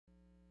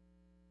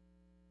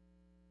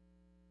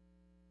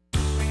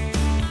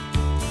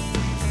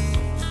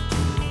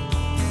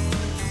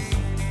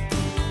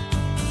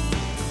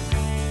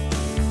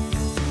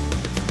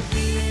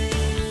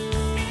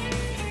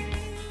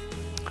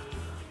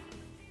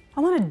I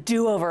want a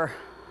do-over,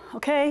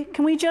 okay?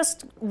 Can we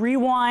just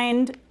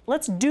rewind?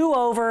 Let's do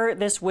over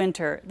this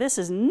winter. This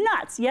is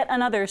nuts, yet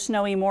another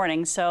snowy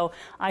morning. So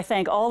I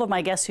thank all of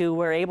my guests who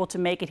were able to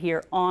make it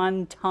here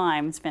on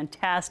time. It's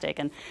fantastic.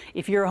 And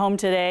if you're home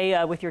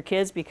today with your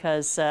kids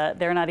because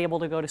they're not able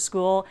to go to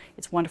school,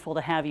 it's wonderful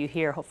to have you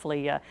here.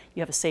 Hopefully you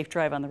have a safe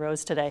drive on the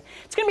roads today.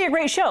 It's going to be a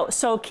great show,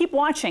 so keep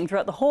watching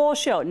throughout the whole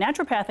show.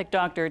 Naturopathic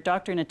doctor,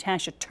 Dr.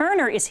 Natasha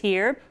Turner is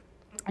here,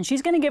 and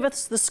she's going to give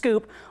us the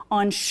scoop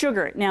on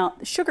sugar. Now,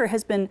 sugar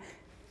has been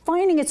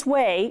finding its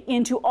way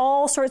into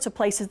all sorts of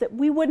places that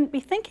we wouldn't be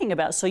thinking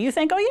about. So you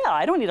think, oh yeah,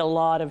 I don't need a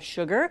lot of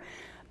sugar.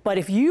 But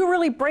if you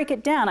really break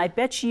it down, I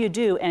bet you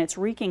do, and it's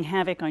wreaking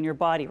havoc on your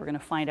body. We're going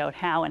to find out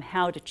how and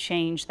how to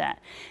change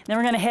that. And then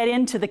we're going to head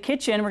into the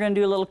kitchen. We're going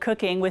to do a little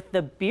cooking with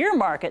the beer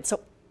market.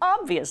 So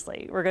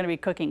obviously, we're going to be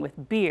cooking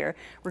with beer.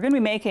 We're going to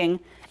be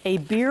making a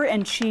beer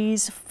and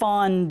cheese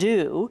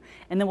fondue,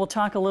 and then we'll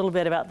talk a little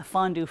bit about the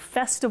fondue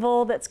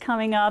festival that's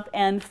coming up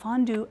and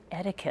fondue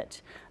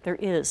etiquette. There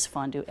is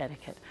fondue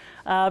etiquette.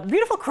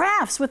 Beautiful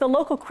crafts with a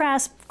local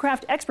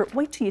craft expert.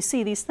 Wait till you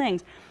see these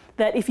things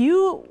that if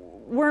you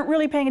weren't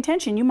really paying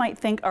attention, you might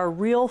think are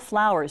real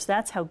flowers.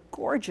 That's how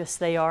gorgeous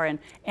they are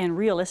and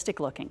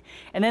realistic looking.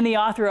 And then the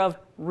author of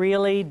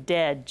Really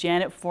Dead,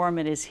 Janet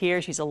Foreman, is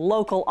here. She's a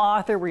local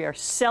author. We are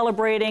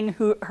celebrating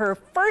her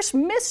first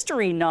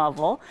mystery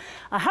novel.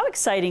 How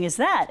exciting is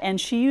that?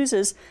 And she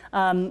uses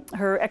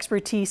her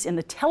expertise in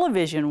the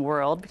television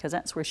world, because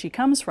that's where she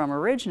comes from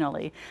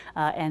originally,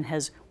 and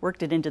has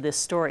worked it into this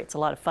story. It's a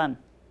lot of fun.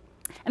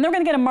 And then we're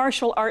going to get a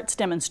martial arts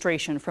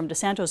demonstration from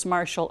DeSantos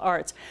Martial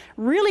Arts.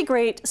 Really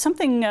great,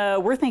 something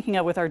we're thinking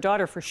of with our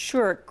daughter for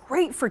sure.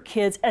 Great for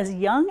kids as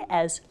young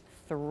as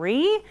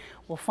 3.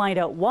 We'll find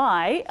out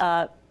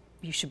why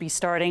you should be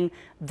starting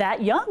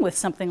that young with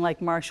something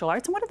like martial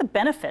arts, and what are the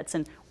benefits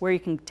and where you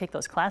can take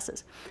those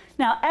classes.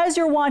 Now, as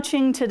you're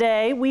watching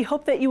today, we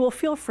hope that you will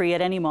feel free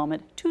at any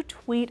moment to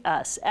tweet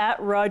us at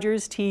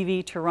Rogers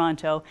TV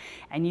Toronto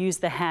and use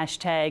the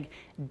hashtag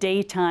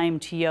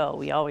DaytimeTO.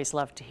 We always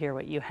love to hear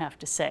what you have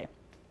to say.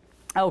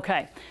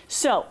 Okay,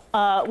 so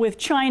with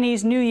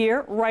Chinese New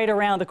Year right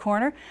around the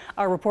corner,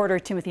 our reporter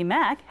Timothy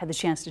Mack had the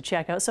chance to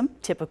check out some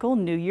typical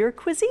New Year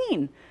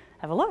cuisine.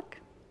 Have a look.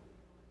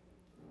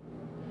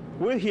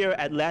 We're here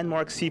at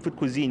Landmark Seafood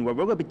Cuisine, where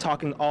we're going to be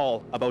talking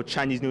all about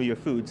Chinese New Year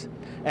foods.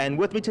 And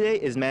with me today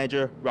is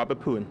manager Robert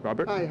Poon.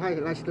 Robert? Hi,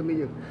 nice to meet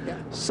you.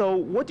 Yeah. So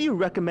what do you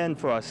recommend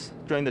for us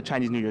during the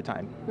Chinese New Year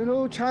time? You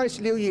know, Chinese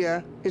New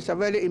Year is a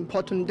very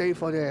important day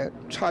for the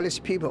Chinese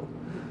people.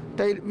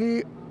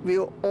 We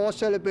will all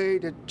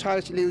celebrate the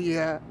Chinese New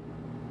Year,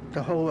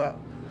 the whole world.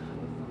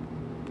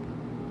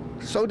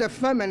 So the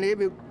family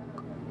will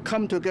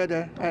come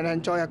together and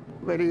enjoy a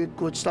very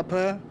good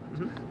supper.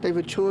 They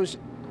will choose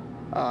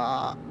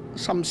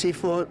some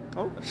seafood.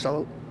 Oh.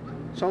 So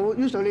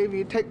usually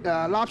we take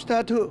the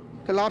lobster too.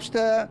 The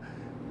lobster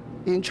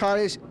in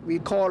Chinese we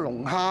call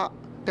龍蝦.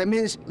 That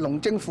means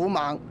龍精虎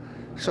猛.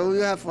 So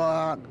you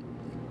have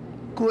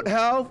good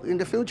health in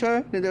the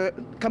future, in the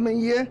coming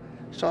year.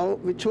 So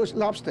we choose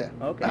lobster.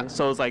 Okay.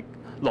 So it's like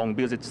long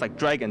because it's like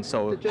dragon,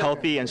 so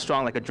healthy and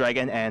strong like a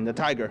dragon and a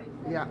tiger.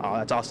 Yeah. Oh,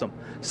 that's awesome.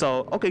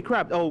 So, okay,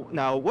 crab. Oh,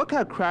 now what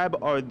kind of crab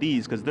are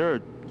these? Because they're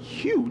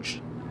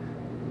huge.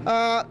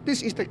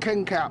 This is the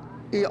king crab.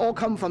 It all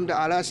come from the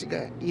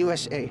Alaska,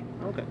 USA.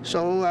 Okay.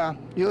 So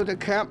you know the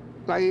crab,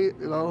 like you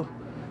know,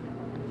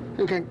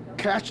 you can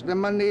catch the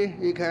money,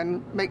 you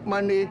can make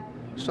money.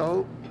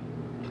 So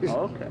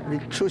we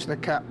choose the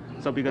crab.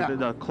 So because of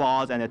the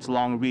claws and its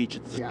long reach,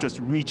 it's just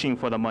reaching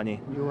for the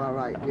money. You are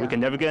right. We can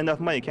never get enough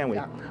money, can we?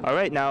 Yeah. All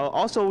right. Now,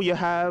 also you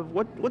have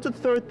what's the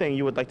third thing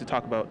you would like to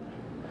talk about?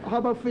 How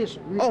about fish?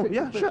 Oh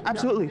yeah, sure,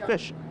 absolutely,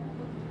 fish.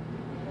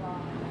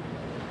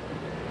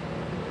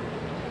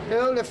 You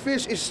know, the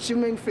fish is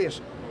swimming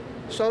fish,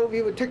 so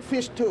we will take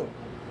fish too.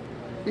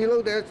 You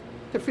know,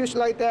 the fish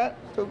like that,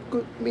 so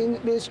good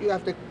means you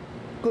have the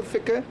good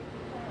figure.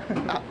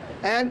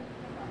 And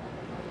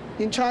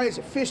in Chinese,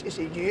 fish is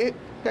a yu.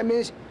 That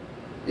means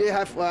you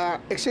have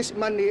excess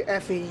money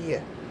every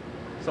year.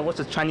 So what's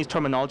the Chinese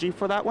terminology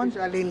for that one? It's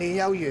年年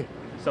有餘.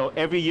 So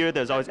every year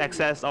there's always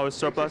excess, always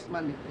surplus? Excess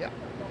money, yeah.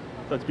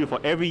 So it's beautiful.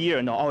 Every year,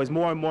 and always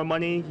more and more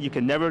money. You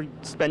can never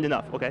spend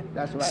enough, okay?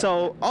 That's right.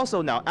 So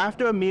also now,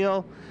 after a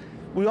meal,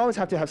 we always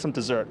have to have some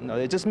dessert. You know,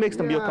 it just makes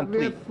the meal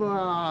complete. We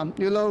have,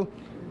 you know,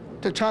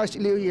 the Chinese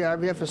New Year,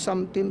 we have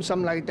some dim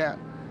sum like that.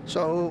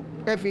 So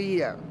every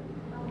year,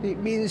 it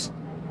means,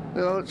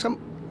 you know, some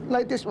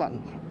like this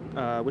one.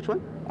 Which one?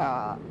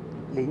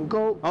 年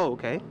糕. Oh,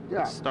 okay. Yeah.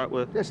 Let's start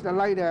with. It's the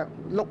like the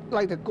look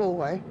like the go,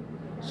 right?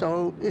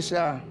 So it's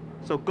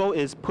So go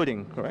is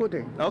pudding, correct?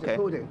 pudding. Okay.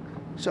 Pudding.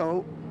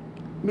 So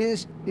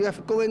means you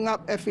have going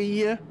up every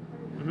year,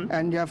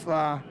 and you have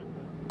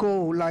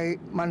go like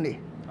money.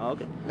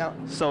 Okay. Now,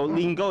 So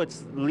lean go,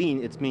 it's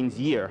lean, it means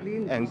year,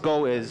 Lean and is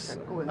go is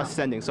going up.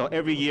 ascending. So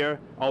every year,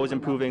 always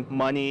improving,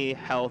 money,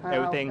 health,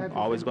 everything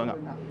always going up.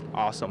 going up.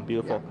 Awesome,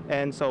 beautiful.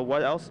 And so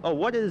what else? Oh,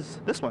 what is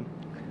this one?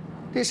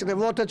 this is the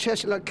water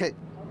chestnut cake.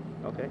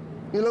 Okay.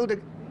 You know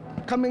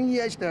coming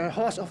year is the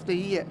horse of the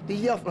year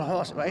of the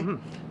horse, right?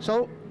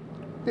 So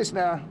this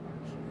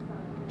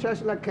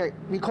just like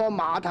we call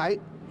馬蹄.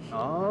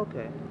 Oh,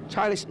 okay.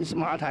 Chinese is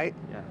馬蹄.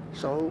 Yeah.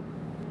 So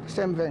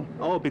same thing.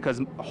 Oh,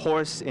 because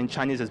horse in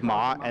Chinese is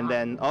ma, and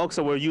then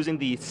so we're using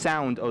the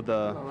sound of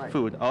the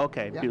food.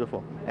 Okay, Yeah.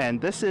 beautiful.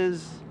 And this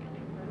is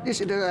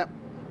the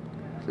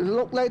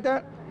look like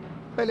that,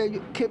 but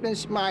you keep them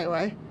smile,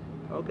 right?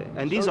 okay.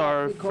 And these So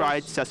are because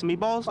fried sesame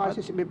balls. Fried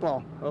sesame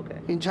ball. Okay.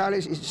 In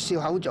Chinese, it's 燒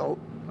口棗.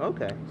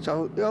 Okay.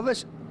 So you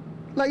always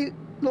like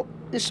look.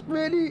 It's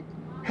really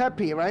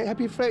happy, right?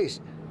 Happy face.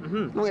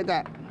 Look at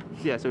that.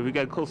 Yeah. So if you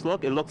get a close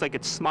look, it looks like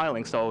it's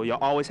smiling. So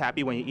you're always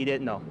happy when you eat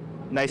it. No,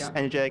 nice, Yeah.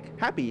 energetic,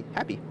 happy.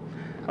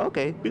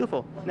 Okay,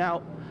 beautiful.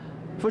 Now,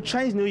 for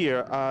Chinese New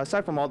Year,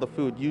 aside from all the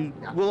food, you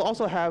will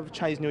also have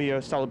Chinese New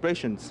Year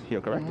celebrations here,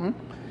 correct?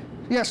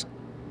 Yes,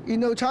 you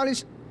know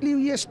Chinese New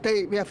Year's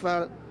Day we have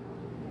a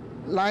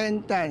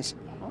lion dance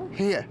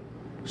here,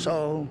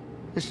 so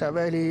it's a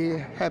very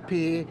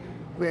happy,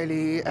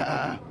 very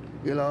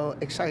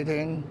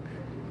exciting.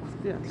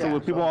 Yeah. So will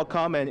people all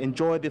come and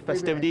enjoy the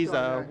festivities? enjoy,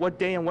 yeah. What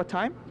day and what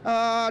time?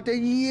 The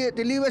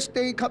New Year's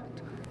Day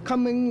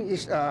coming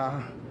is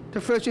the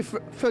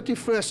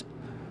 31st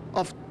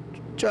of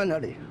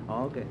January.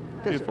 Okay.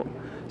 Beautiful.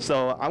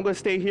 So I'm going to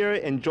stay here,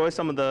 enjoy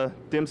some of the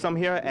dim sum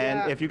here, and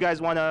Yeah. if you guys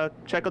want to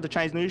check out the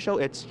Chinese New Year show,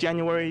 it's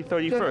January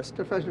 31st.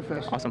 The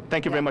 31st. Awesome.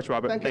 Thank you very much,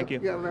 Robert. Thank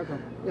you. Yeah,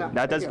 welcome. Yeah.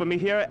 That does thank it for me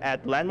here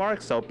at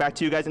Landmark, so back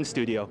to you guys in the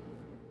studio.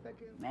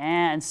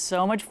 Man,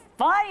 so much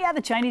fun. Yeah,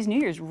 the Chinese New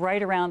Year's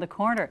right around the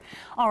corner.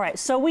 All right,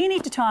 so we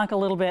need to talk a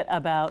little bit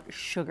about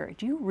sugar.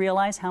 Do you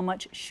realize how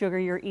much sugar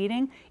you're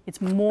eating? It's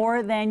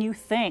more than you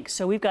think.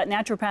 So we've got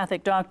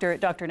naturopathic doctor,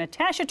 Dr.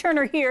 Natasha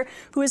Turner here,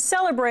 who is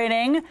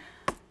celebrating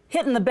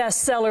hitting the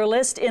bestseller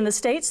list in the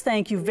States.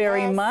 Thank you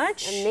very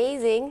much.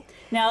 Amazing.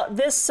 Now,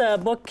 this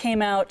book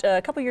came out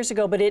a couple years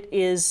ago, but it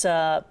is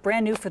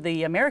brand new for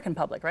the American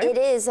public, right? It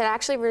is. It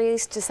actually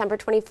released December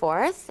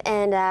 24th,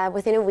 and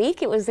within a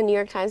week, it was the New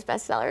York Times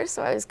bestseller,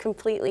 so I was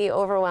completely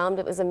overwhelmed.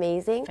 It was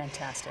amazing.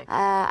 Fantastic.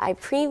 I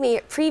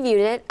previewed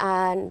it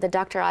on the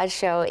Dr. Oz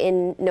show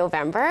in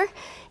November,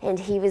 and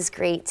he was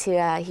great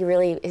to, he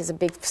really is a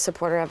big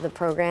supporter of the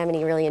program, and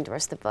he really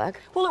endorsed the book.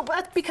 Well,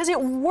 because it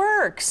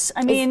works.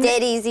 I mean, it's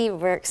dead easy,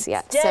 works,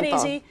 yeah, dead simple.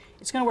 easy.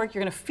 It's going to work.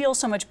 You're going to feel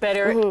so much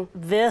better.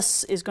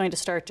 This is going to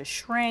start to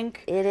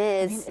shrink. It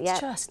is. I mean, it's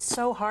just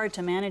so hard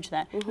to manage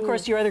that. Of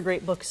course, your other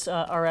great books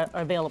are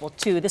available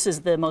too. This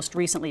is the most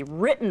recently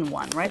written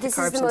one, right? This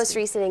is the most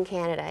recent in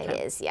Canada, it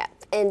is, yeah.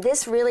 And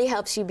this really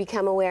helps you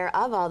become aware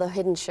of all the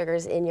hidden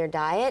sugars in your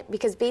diet,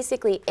 because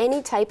basically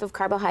any type of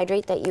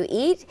carbohydrate that you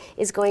eat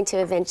is going to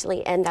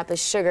eventually end up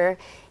as sugar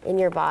in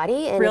your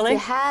body. And if you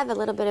have a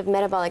little bit of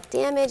metabolic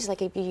damage,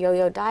 like if you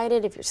yo-yo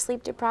dieted, if you're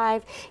sleep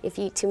deprived, if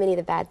you eat too many of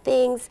the bad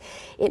things,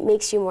 it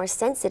makes you more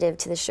sensitive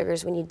to the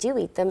sugars when you do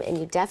eat them, and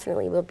you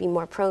definitely will be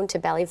more prone to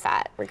belly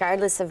fat,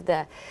 regardless of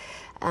the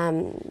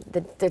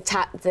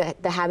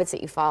habits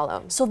that you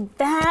follow. So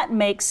that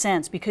makes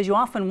sense, because you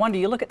often wonder,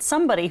 you look at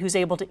somebody who's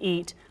able to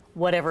eat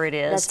whatever it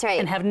is That's right.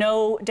 and have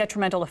no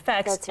detrimental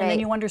effects, That's and then right.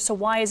 you wonder, so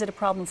why is it a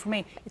problem for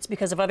me? It's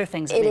because of other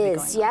things that It may be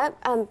is, going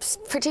on. yeah.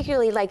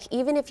 Particularly, like,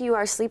 even if you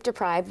are sleep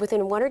deprived,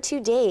 within 1 or 2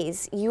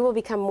 days, you will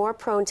become more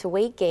prone to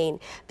weight gain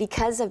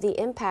because of the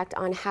impact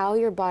on how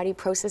your body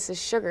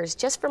processes sugars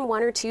just from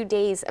 1 or 2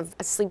 days of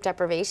sleep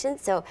deprivation.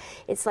 So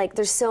it's like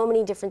there's so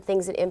many different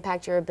things that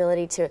impact your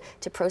ability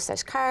to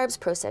process carbs,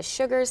 process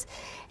sugars,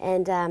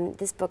 and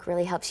this book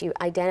really helps you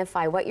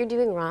identify what you're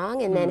doing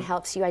wrong, and then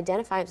helps you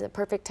identify the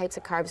perfect types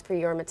of carbs for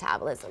your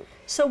metabolism.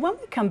 So when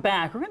we come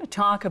back, we're going to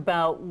talk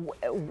about,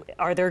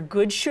 are there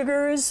good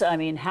sugars? I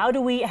mean, how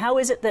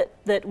is it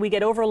that we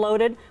get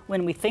overloaded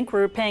when we think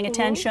we're paying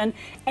attention,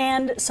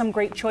 and some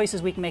great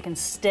choices we can make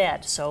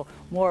instead. So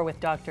more with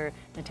Dr.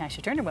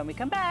 Natasha Turner when we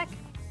come back.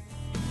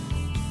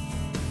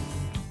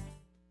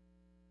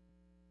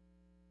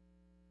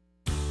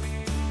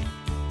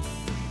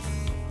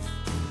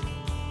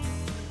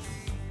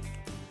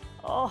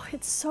 Oh,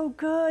 it's so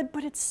good,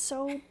 but it's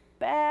so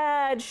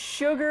bad.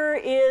 Sugar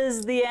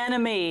is the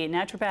enemy.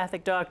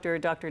 Naturopathic doctor,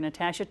 Dr.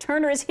 Natasha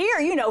Turner is here.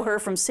 You know her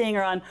from seeing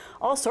her on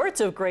all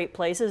sorts of great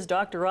places,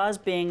 Dr. Oz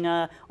being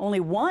only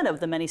one of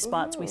the many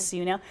spots we see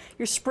you now.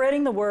 You're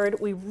spreading the word.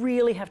 We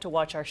really have to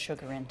watch our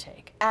sugar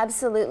intake.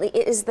 Absolutely.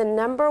 It is the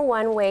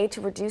 #1 way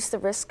to reduce the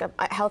risk of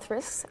health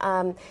risks.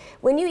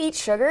 When you eat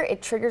sugar,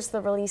 it triggers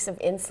the release of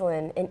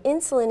insulin. And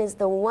insulin is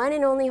the one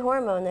and only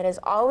hormone that is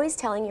always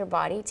telling your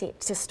body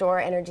to store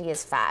energy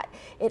as fat.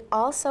 It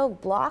also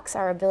blocks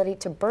our ability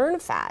to burn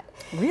fat.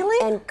 Really?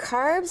 And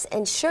carbs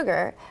and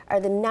sugar are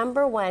the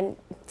 #1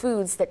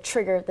 foods that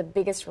trigger the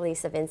biggest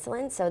release of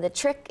insulin. So the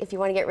trick, if you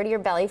want to get rid of your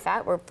belly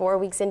fat, we're 4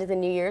 weeks into the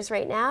New Year's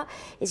right now,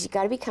 is you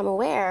got to become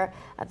aware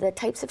of the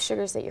types of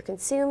sugars that you're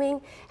consuming,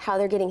 how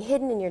they're getting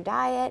hidden in your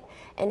diet,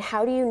 and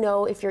how do you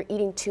know if you're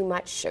eating too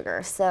much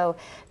sugar. So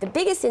the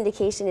biggest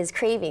indication is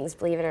cravings,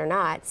 believe it or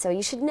not. So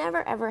you should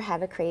never ever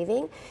have a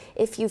craving.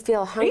 If you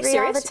feel hungry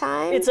all the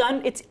time.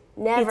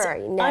 Never,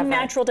 It's never.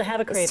 unnatural to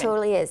have a craving. It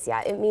totally is,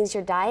 yeah. It means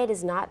your diet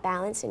is not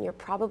balanced and you're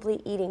probably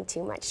eating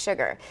too much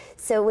sugar.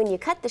 So when you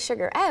cut the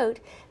sugar out,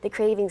 the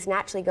cravings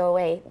naturally go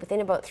away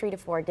within about 3 to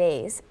 4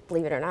 days.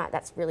 Believe it or not,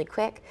 that's really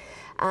quick.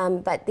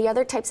 But the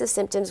other types of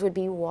symptoms would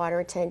be water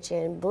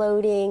retention,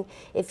 bloating,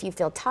 if you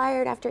feel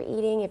tired after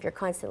eating, if you're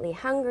constantly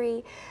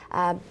hungry,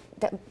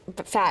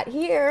 fat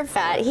here,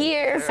 fat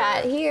here,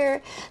 fat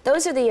here.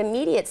 Those are the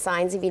immediate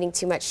signs of eating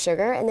too much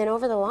sugar. And then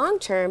over the long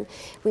term,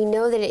 we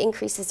know that it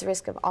increases the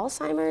risk of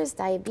Alzheimer's,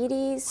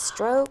 diabetes,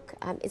 stroke.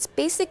 It's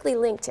basically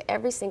linked to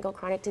every single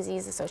chronic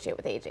disease associated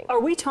with aging. Are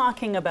we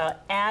talking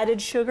about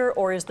added sugar,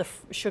 or is the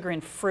sugar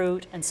in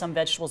fruit and some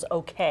vegetables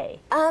okay?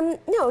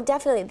 No,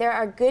 definitely. There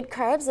are good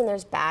carbs and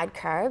there's bad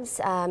carbs.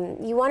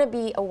 You want to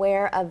be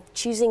aware of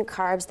choosing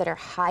carbs that are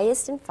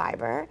highest in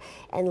fiber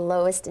and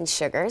lowest in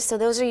sugar. So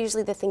those are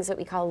usually the things that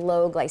we call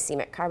low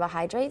glycemic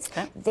carbohydrates.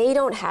 Okay. They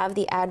don't have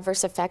the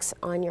adverse effects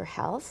on your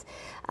health.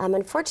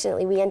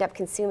 Unfortunately, we end up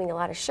consuming a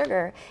lot of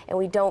sugar and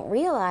we don't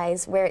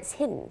realize where it's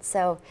hidden.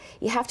 So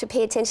you have to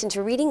pay attention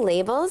to reading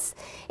labels.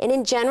 And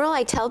in general,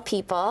 I tell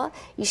people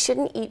you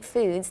shouldn't eat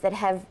foods that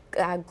have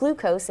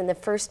glucose in the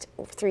first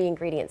 3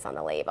 ingredients on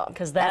the label.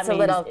 Because that That's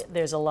means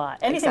there's a lot.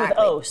 Anything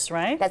Exactly. with os,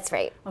 right? That's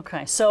right.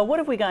 Okay, so what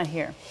have we got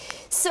here?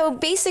 So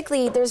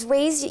basically, there's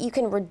ways that you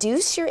can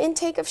reduce your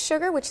intake of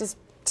sugar, which is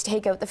to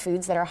take out the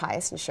foods that are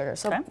highest in sugar.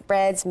 So Okay.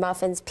 breads,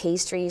 muffins,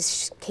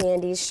 pastries,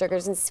 candies,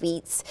 sugars, and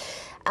sweets.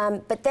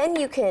 But then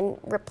you can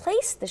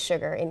replace the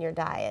sugar in your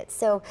diet.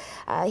 So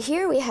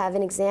here we have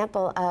an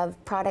example of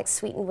products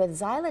sweetened with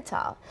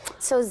xylitol.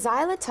 So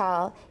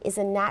xylitol is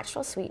a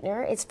natural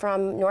sweetener. It's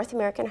from North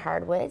American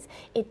hardwoods.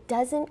 It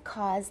doesn't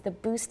cause the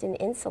boost in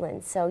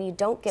insulin, so you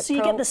don't get So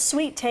you get the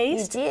sweet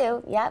taste? You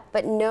do, yep,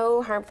 but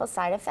no harmful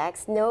side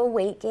effects, no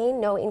weight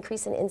gain, no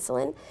increase in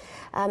insulin.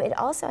 It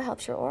also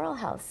helps your oral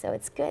health, so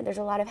it's good. There's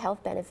a lot of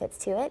health benefits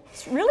to it.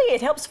 Really,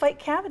 it helps fight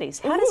cavities.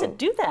 How does it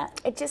do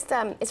that? It just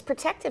it's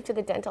protective to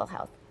the dental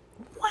health.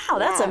 Wow,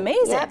 that's Yeah,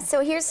 amazing. Yep. So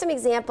here's some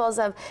examples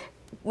of.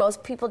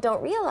 Most people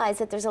don't realize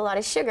that there's a lot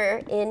of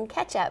sugar in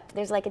ketchup.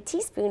 There's like a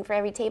teaspoon for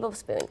every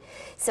tablespoon.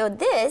 So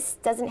this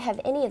doesn't have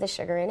any of the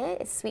sugar in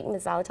it. It's sweetened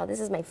with xylitol. This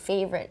is my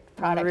favorite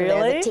product.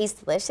 Really? It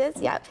tastes delicious.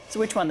 Yeah. So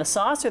which one, the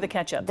sauce or the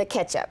ketchup? The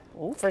ketchup,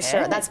 for Okay.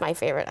 sure. That's my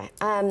favorite.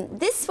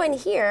 This one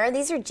here,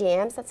 these are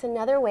jams. That's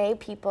another way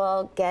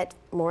people get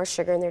more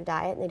sugar in their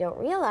diet and they don't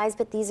realize,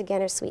 but these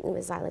again are sweetened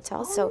with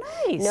xylitol, so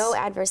nice. no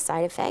adverse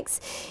side effects.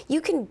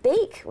 You can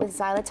bake with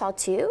xylitol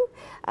too.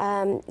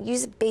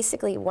 Use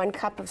basically 1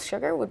 cup of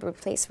sugar would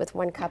replace with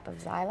 1 cup of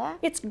Xyla.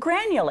 It's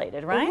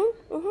granulated, right?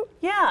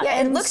 Yeah. Yeah,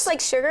 it and looks like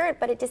sugar,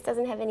 but it just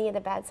doesn't have any of the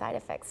bad side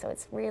effects, so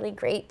it's really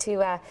great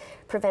to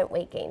prevent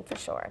weight gain for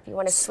sure. If you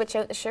want to switch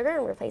out the sugar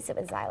and replace it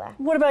with Xyla.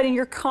 What about in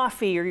your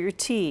coffee or your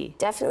tea?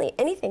 Definitely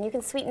anything. You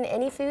can sweeten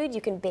any food. You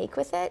can bake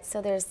with it.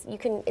 So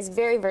it's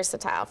very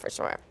versatile for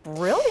sure.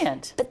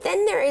 Brilliant. But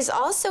then there is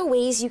also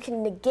ways you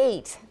can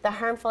negate the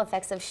harmful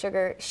effects of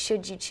sugar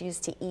should you choose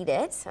to eat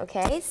it.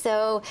 Okay.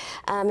 So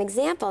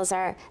examples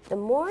are the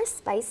more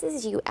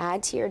spices you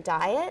add to your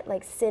diet,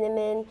 like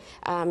cinnamon,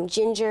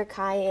 ginger,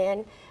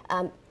 cayenne.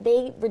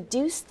 They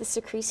reduce the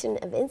secretion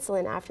of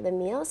insulin after the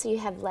meal, so you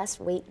have less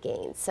weight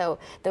gain. So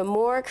the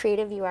more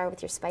creative you are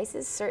with your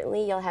spices,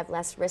 certainly you'll have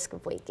less risk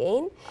of weight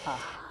gain.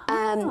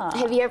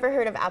 Have you ever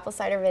heard of apple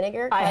cider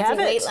vinegar I have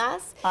causing it. weight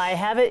loss? I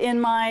have it in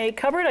my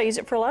cupboard. I use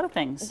it for a lot of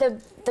things.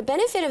 The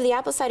benefit of the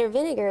apple cider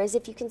vinegar is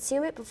if you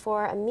consume it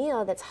before a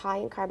meal that's high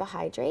in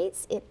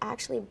carbohydrates, it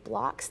actually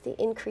blocks the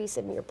increase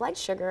in your blood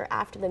sugar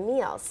after the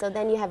meal. So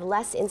then you have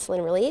less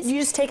insulin release. You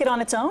just take it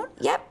on its own?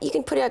 Yep, you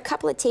can put a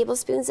couple of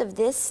tablespoons of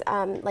this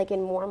like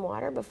in warm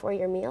water before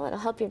your meal. It'll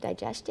help your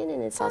digestion,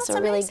 and it's also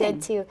that's really amazing.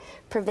 good to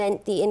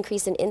prevent the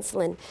increase in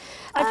insulin.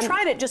 I've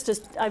tried it just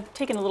as I've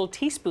taken a little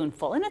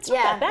teaspoonful, and it's not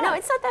Yeah, that bad. no,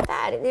 it's not that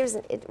bad.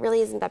 It really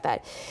isn't that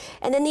bad.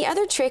 And then the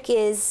other trick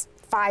is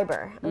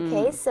fiber,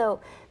 okay? So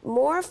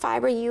more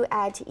fiber you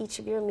add to each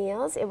of your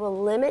meals, it will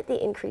limit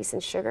the increase in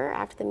sugar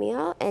after the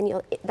meal,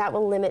 and that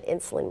will limit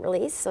insulin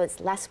release, so it's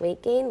less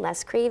weight gain,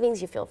 less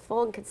cravings, you feel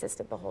full and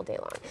consistent the whole day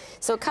long.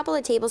 So a couple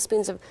of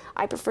tablespoons of,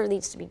 I prefer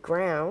these to be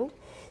ground,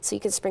 so you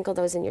can sprinkle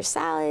those in your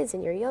salads,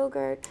 in your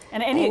yogurt.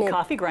 And any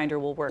coffee grinder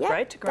will work, Yeah,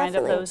 right? To grind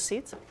definitely. up those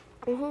seeds?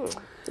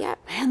 Yeah.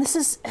 Man,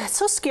 it's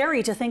so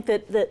scary to think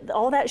that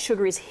all that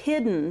sugar is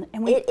hidden,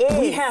 and we It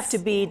is. have to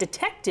be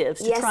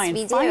detectives to Yes, try and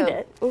we find do.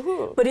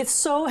 it. But it's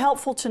so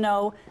helpful to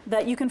know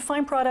that you can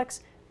find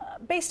products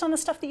based on the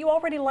stuff that you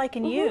already like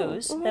and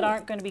use that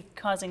aren't going to be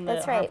causing the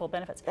That's right. harmful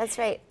benefits. That's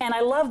right. And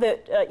I love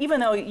that even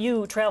though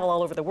you travel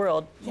all over the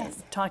world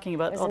Yes. talking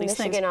about I was all in these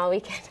Michigan things, all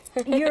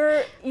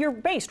weekend. you're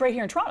based right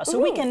here in Toronto, so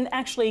we can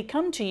actually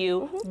come to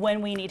you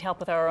when we need help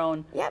with our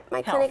own Yep,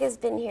 my health. clinic has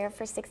been here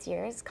for 6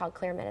 years. It's called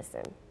Clear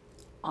Medicine.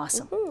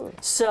 Awesome.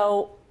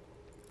 So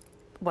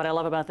what I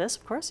love about this,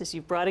 of course, is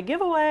you've brought a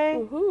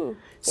giveaway.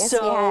 Yes,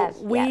 so we have.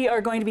 we Yep.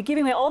 are going to be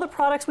giving away all the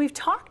products we've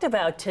talked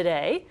about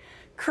today,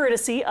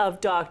 courtesy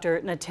of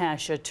Dr.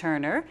 Natasha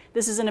Turner.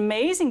 This is an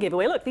amazing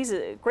giveaway. Look, these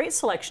are a great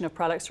selection of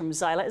products from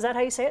Xyla. Is that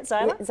how you say it,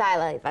 Xyla?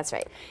 Xyla, that's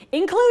right.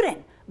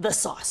 Including the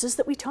sauces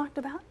that we talked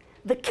about,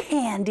 the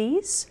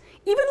candies,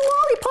 even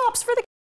lollipops for the